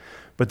way.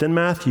 But then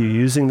Matthew,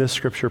 using this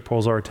scripture,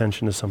 pulls our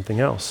attention to something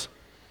else.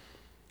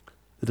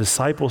 The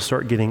disciples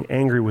start getting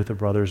angry with the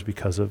brothers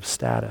because of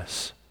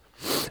status.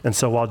 And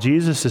so while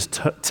Jesus is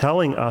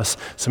telling us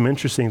some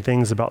interesting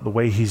things about the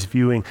way he's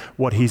viewing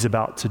what he's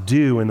about to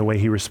do and the way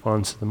he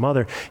responds to the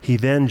mother, he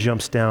then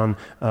jumps down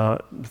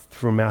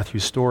from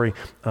Matthew's story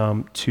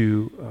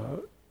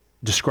to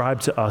describe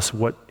to us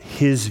what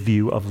his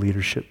view of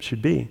leadership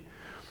should be.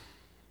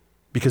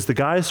 Because the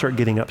guys start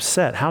getting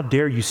upset. How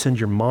dare you send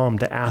your mom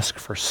to ask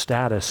for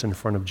status in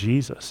front of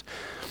Jesus?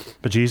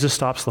 But Jesus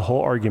stops the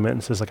whole argument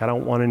and says, I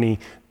don't want any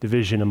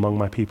division among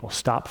my people.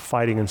 Stop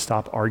fighting and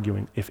stop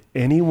arguing. If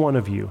any one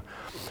of you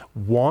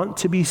want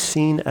to be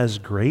seen as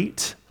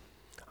great,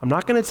 I'm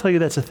not going to tell you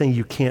that's a thing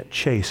you can't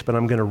chase, but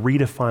I'm going to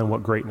redefine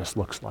what greatness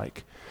looks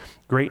like.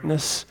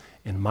 Greatness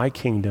in my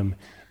kingdom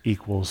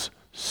equals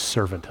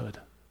servanthood.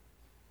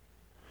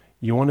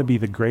 You want to be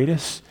the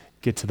greatest?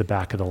 Get to the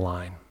back of the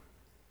line.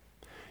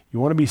 You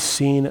want to be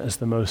seen as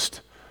the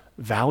most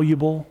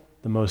valuable,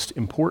 the most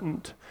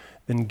important?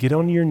 Then get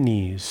on your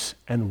knees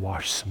and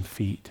wash some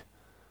feet.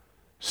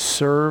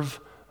 Serve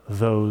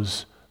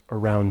those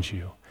around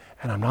you.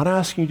 And I'm not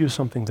asking you to do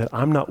something that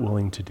I'm not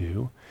willing to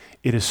do.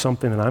 It is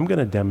something that I'm going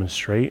to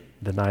demonstrate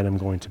the night I'm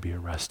going to be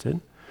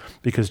arrested.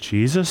 because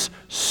Jesus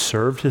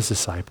served his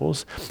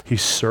disciples. He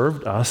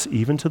served us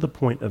even to the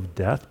point of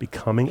death,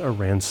 becoming a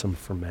ransom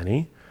for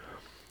many.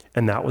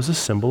 And that was a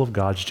symbol of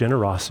God's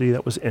generosity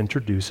that was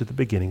introduced at the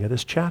beginning of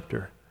this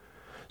chapter.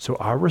 So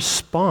our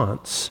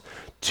response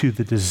to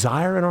the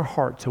desire in our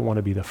heart to want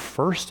to be the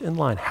first in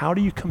line, how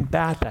do you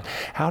combat that?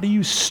 How do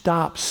you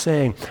stop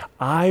saying,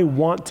 I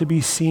want to be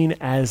seen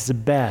as the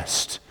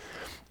best?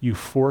 You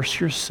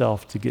force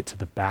yourself to get to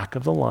the back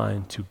of the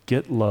line, to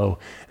get low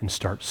and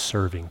start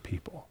serving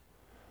people.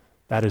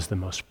 That is the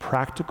most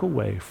practical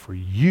way for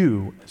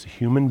you as a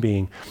human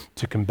being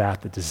to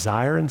combat the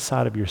desire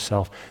inside of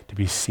yourself to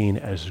be seen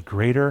as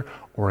greater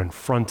or in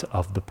front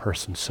of the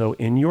person. So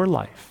in your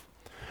life,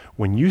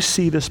 when you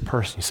see this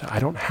person, you say, I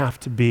don't have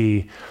to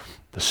be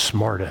the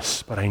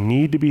smartest, but I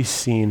need to be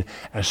seen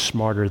as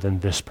smarter than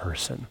this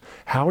person.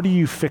 How do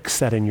you fix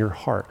that in your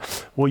heart?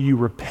 Well, you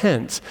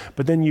repent,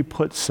 but then you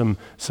put some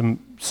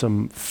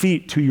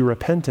feet to your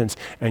repentance,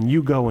 and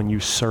you go and you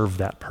serve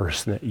that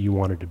person that you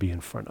wanted to be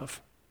in front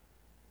of.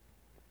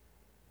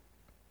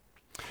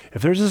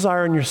 If there's a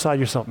desire on your side,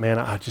 yourself, man,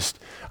 I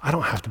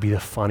don't have to be the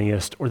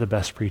funniest or the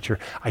best preacher.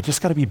 I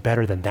just got to be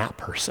better than that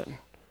person.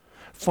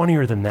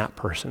 Funnier than that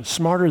person,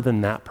 smarter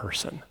than that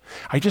person.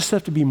 I just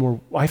have to be more,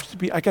 I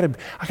gotta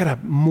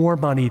have more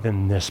money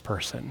than this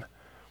person.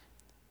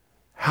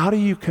 How do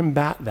you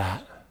combat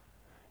that?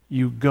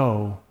 You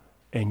go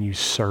and you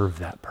serve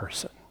that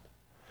person.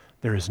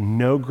 There is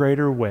no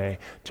greater way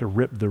to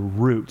rip the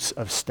roots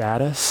of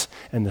status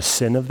and the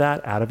sin of that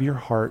out of your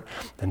heart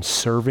than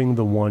serving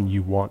the one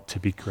you want to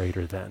be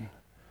greater than.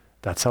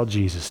 That's how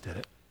Jesus did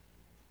it.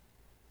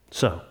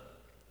 So,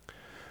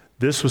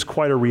 this was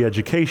quite a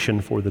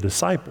re-education for the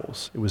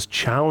disciples. It was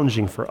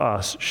challenging for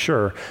us,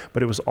 sure,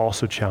 but it was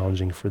also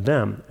challenging for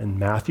them. And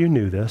Matthew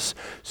knew this,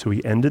 so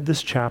he ended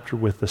this chapter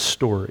with a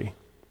story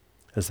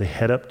as they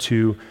head up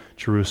to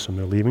Jerusalem.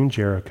 They're leaving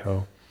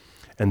Jericho.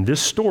 And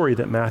this story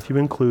that Matthew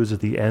includes at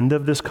the end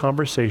of this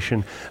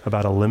conversation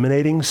about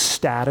eliminating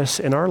status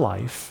in our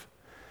life,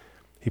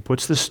 he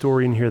puts this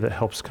story in here that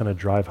helps kind of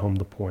drive home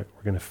the point.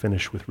 We're going to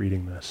finish with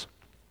reading this.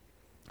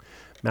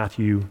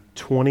 Matthew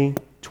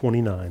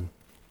 20:29.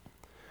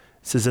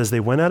 It says, as they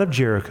went out of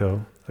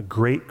Jericho, a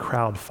great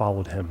crowd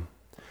followed him.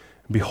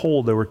 And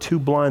behold, there were two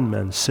blind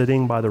men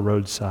sitting by the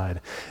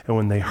roadside. And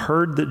when they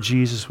heard that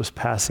Jesus was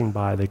passing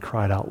by, they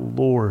cried out,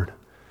 Lord,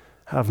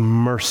 have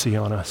mercy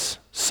on us,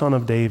 Son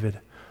of David.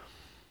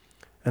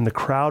 And the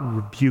crowd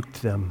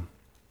rebuked them,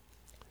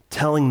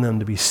 telling them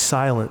to be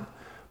silent.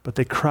 But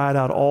they cried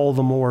out all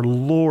the more,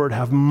 Lord,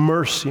 have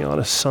mercy on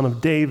us, Son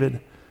of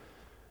David.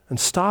 And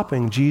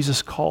stopping,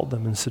 Jesus called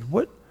them and said,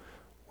 What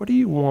do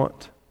you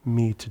want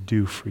me to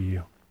do for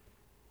you?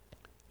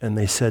 And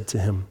they said to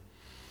him,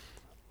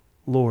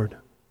 Lord,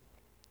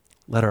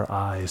 let our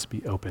eyes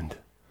be opened.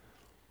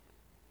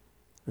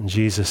 And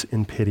Jesus,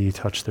 in pity,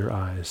 touched their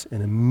eyes,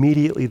 and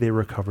immediately they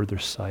recovered their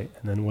sight.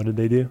 And then what did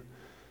they do?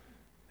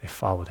 They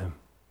followed him.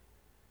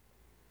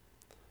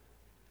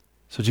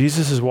 So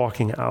Jesus is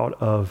walking out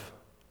of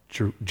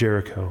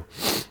Jericho,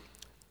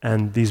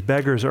 and these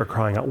beggars are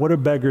crying out. What do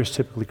beggars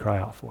typically cry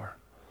out for?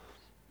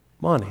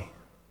 Money.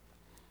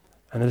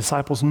 And the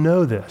disciples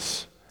know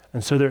this.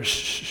 And so they're,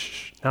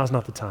 shh, now's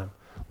not the time.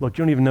 Look,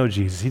 you don't even know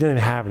Jesus. He didn't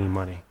even have any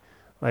money.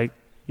 Like,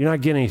 you're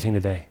not getting anything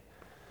today.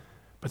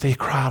 But they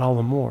cry out all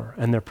the more,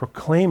 and they're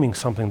proclaiming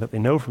something that they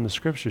know from the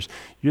scriptures.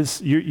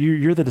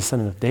 You're the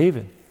descendant of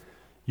David.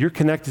 You're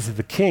connected to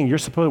the king.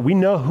 We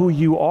know who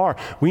you are.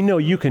 We know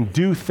you can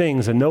do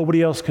things that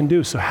nobody else can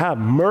do. So have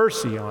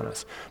mercy on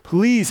us.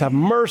 Please have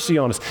mercy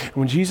on us. And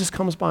when Jesus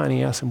comes by and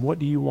he asks them, what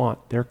do you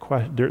want?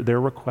 Their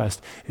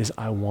request is,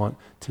 I want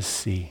to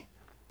see.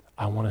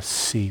 I want to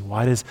see.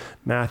 Why does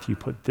Matthew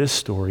put this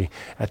story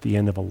at the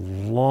end of a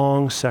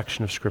long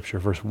section of scripture,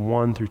 verse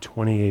 1 through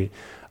 28,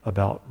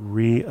 about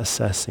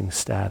reassessing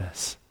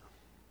status?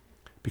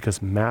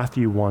 Because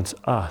Matthew wants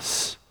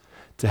us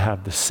to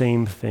have the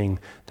same thing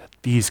that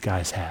these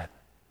guys had,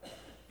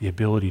 the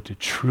ability to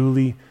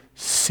truly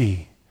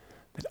see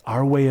that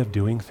our way of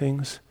doing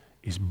things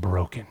is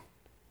broken.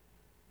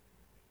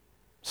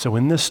 So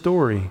in this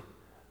story,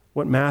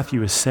 what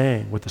Matthew is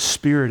saying, what the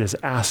Spirit is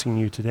asking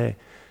you today,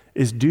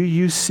 is, do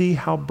you see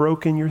how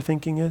broken your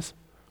thinking is?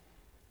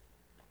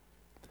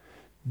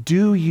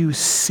 Do you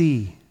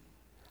see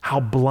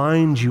how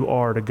blind you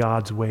are to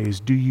God's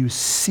ways? Do you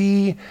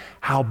see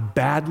how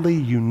badly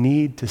you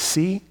need to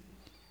see?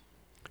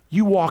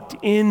 You walked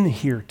in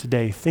here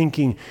today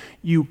thinking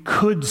you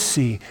could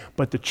see,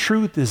 but the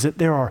truth is that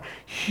there are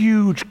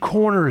huge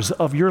corners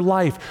of your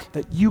life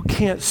that you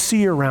can't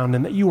see around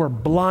and that you are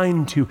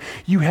blind to.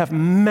 You have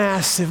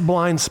massive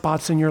blind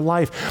spots in your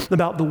life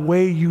about the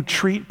way you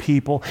treat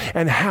people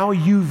and how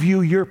you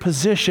view your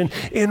position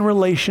in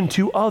relation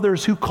to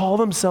others who call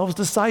themselves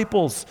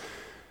disciples.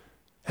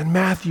 And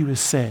Matthew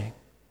is saying,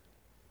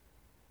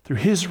 through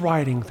his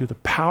writing, through the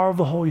power of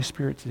the Holy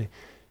Spirit today,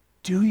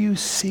 do you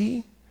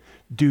see?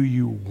 Do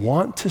you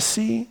want to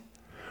see?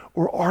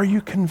 Or are you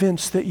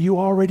convinced that you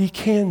already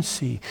can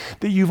see,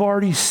 that you've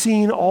already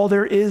seen all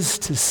there is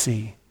to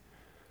see?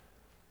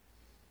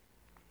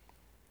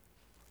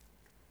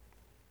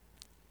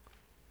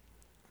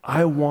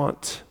 I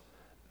want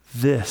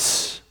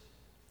this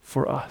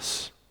for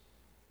us.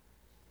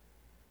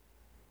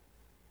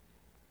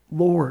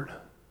 Lord,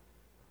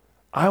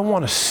 I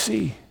want to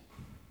see.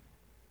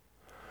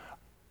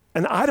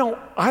 And I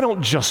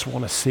don't just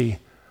want to see.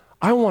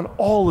 I want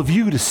all of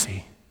you to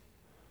see.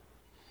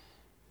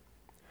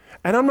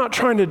 And I'm not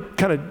trying to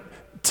kind of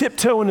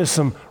tiptoe into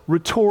some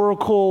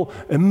rhetorical,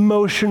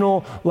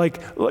 emotional, like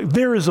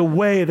there is a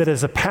way that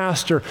as a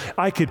pastor,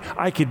 I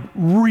could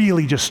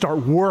really just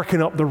start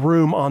working up the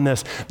room on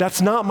this.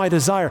 That's not my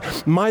desire.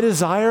 My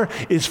desire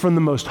is from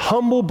the most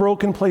humble,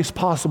 broken place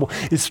possible,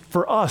 is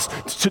for us,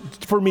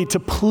 for me to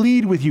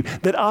plead with you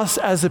that us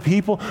as a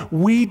people,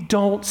 we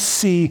don't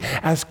see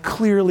as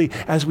clearly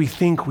as we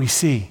think we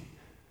see.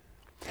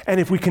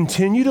 And if we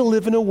continue to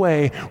live in a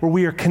way where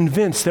we are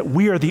convinced that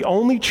we are the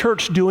only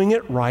church doing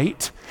it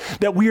right,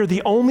 that we are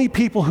the only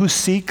people who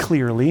see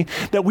clearly,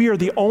 that we are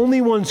the only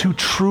ones who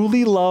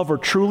truly love or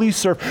truly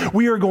serve,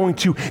 we are going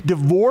to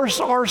divorce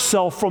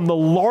ourselves from the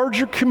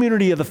larger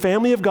community of the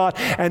family of God,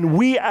 and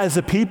we as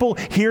a people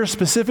here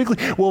specifically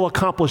will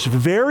accomplish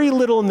very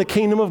little in the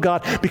kingdom of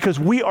God because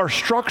we are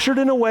structured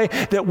in a way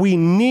that we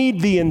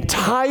need the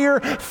entire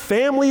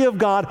family of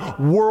God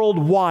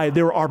worldwide.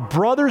 There are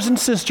brothers and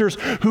sisters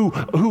who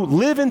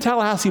live in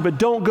Tallahassee but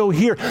don't go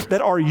here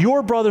that are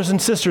your brothers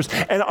and sisters,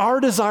 and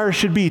our desire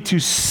should be to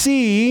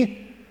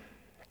see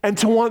and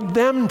to want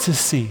them to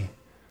see.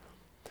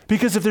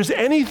 Because if there's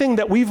anything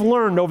that we've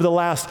learned over the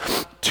last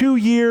 2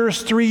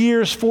 years, 3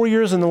 years, 4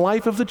 years in the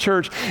life of the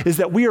church is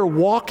that we are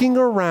walking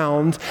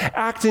around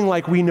acting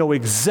like we know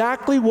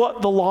exactly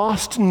what the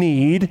lost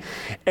need,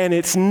 and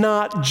it's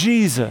not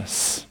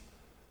Jesus.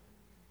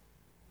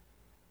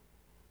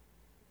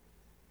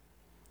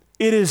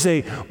 It is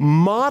a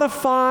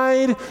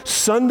modified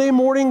Sunday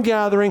morning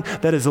gathering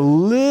that is a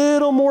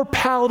little more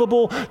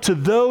palatable to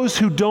those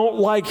who don't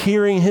like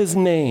hearing his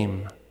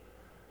name.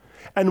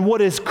 And what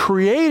is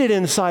created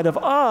inside of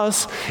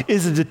us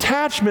is a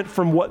detachment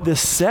from what this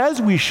says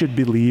we should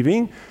be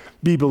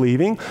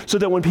believing, so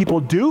that when people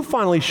do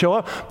finally show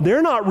up,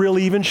 they're not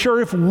really even sure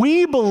if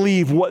we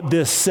believe what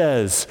this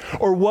says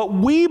or what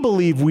we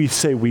believe we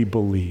say we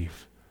believe.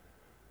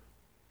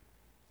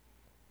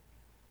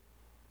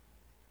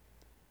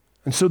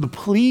 And so the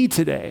plea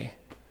today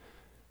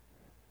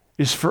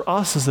is for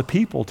us as a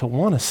people to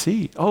want to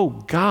see. Oh,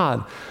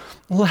 God,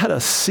 let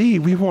us see.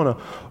 We want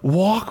to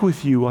walk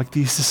with you like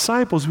these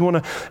disciples. We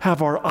want to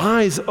have our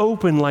eyes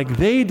open like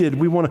they did.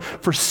 We want to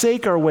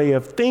forsake our way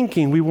of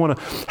thinking. We want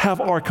to have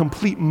our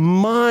complete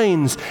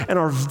minds and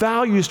our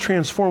values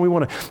transformed. We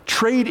want to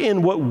trade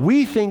in what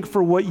we think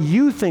for what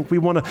you think. We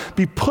want to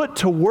be put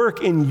to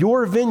work in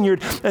your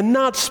vineyard and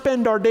not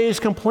spend our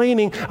days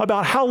complaining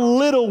about how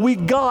little we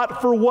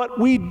got for what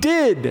we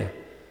did.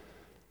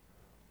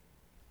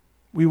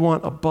 We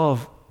want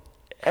above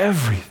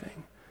everything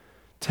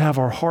to have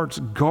our hearts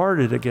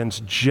guarded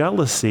against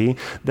jealousy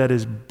that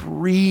is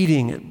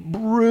breeding and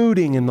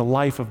brooding in the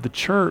life of the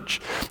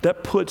church,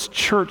 that puts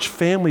church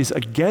families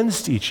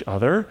against each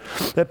other,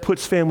 that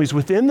puts families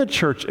within the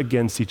church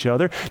against each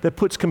other, that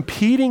puts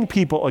competing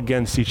people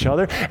against each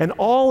other, and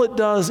all it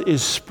does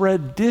is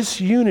spread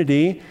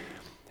disunity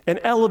and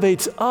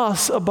elevates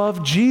us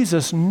above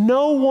Jesus.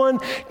 No one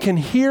can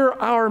hear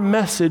our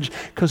message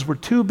because we're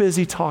too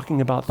busy talking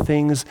about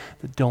things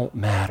that don't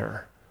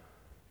matter.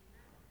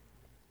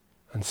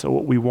 And so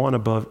what we want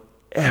above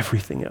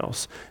everything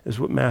else is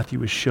what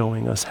Matthew is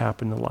showing us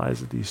happened in the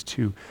lives of these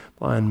two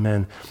blind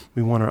men.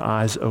 We want our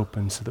eyes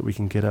open so that we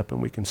can get up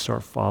and we can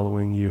start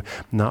following you,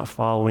 not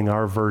following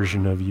our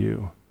version of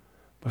you,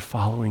 but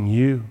following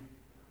you.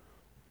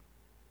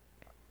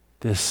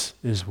 This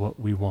is what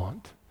we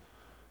want.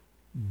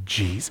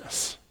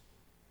 Jesus.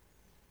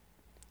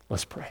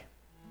 Let's pray.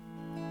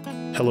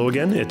 Hello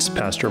again, it's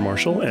Pastor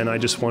Marshall, and I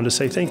just wanted to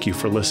say thank you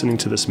for listening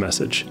to this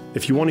message.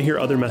 If you want to hear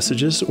other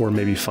messages or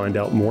maybe find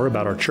out more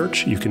about our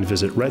church, you can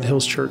visit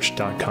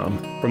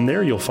redhillschurch.com. From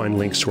there, you'll find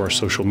links to our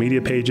social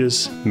media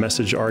pages,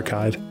 message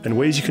archive, and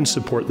ways you can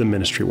support the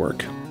ministry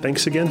work.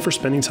 Thanks again for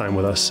spending time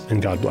with us,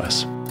 and God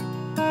bless.